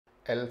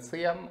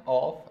LCM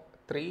of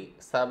 3,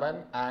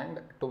 7 and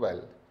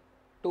 12.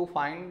 To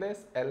find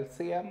this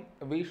LCM,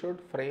 we should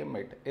frame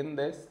it in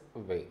this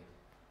way.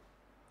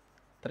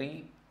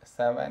 3,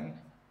 7,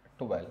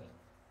 12.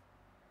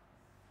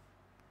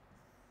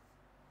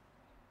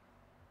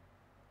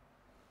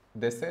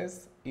 This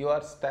is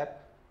your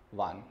step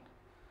 1.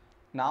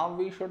 Now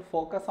we should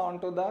focus on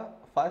to the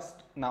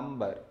first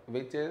number,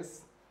 which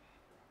is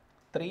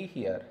 3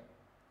 here.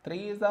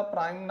 3 is a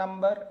prime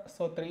number,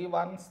 so 3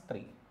 ones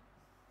 3.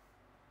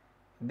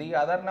 The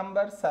other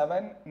number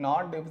 7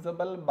 not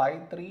divisible by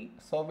 3,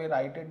 so we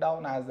write it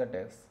down as it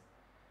is.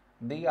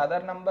 The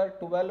other number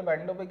 12,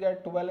 when do we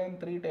get 12 in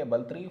 3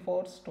 table? 3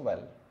 fours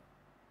 12.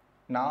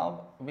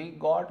 Now we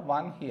got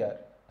 1 here,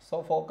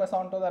 so focus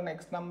on to the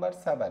next number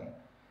 7.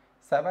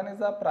 7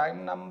 is a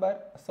prime number,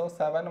 so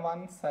 7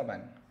 1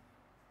 7.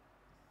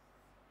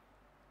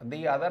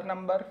 The other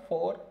number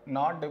 4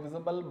 not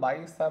divisible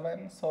by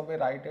 7, so we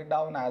write it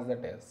down as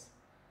it is.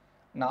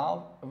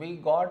 Now we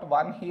got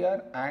 1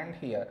 here and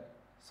here,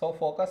 so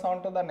focus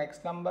on to the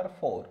next number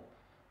 4.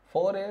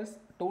 4 is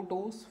 2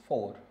 2's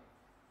 4.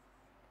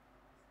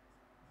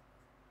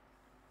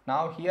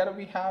 Now here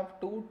we have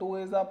 2, 2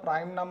 is a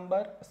prime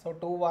number, so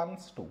 2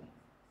 1's 2.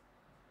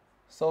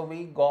 So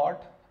we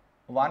got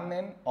 1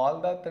 in all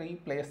the 3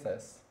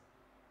 places.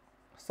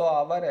 So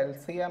our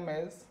LCM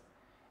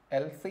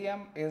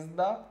is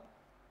the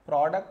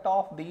product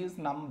of these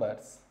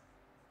numbers,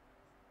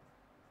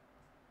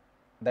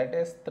 that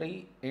is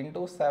 3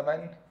 into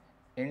 7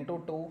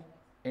 into 2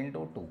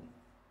 into 2.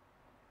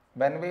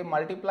 When we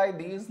multiply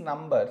these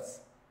numbers,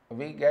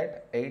 we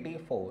get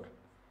 84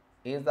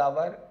 is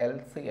our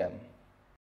LCM.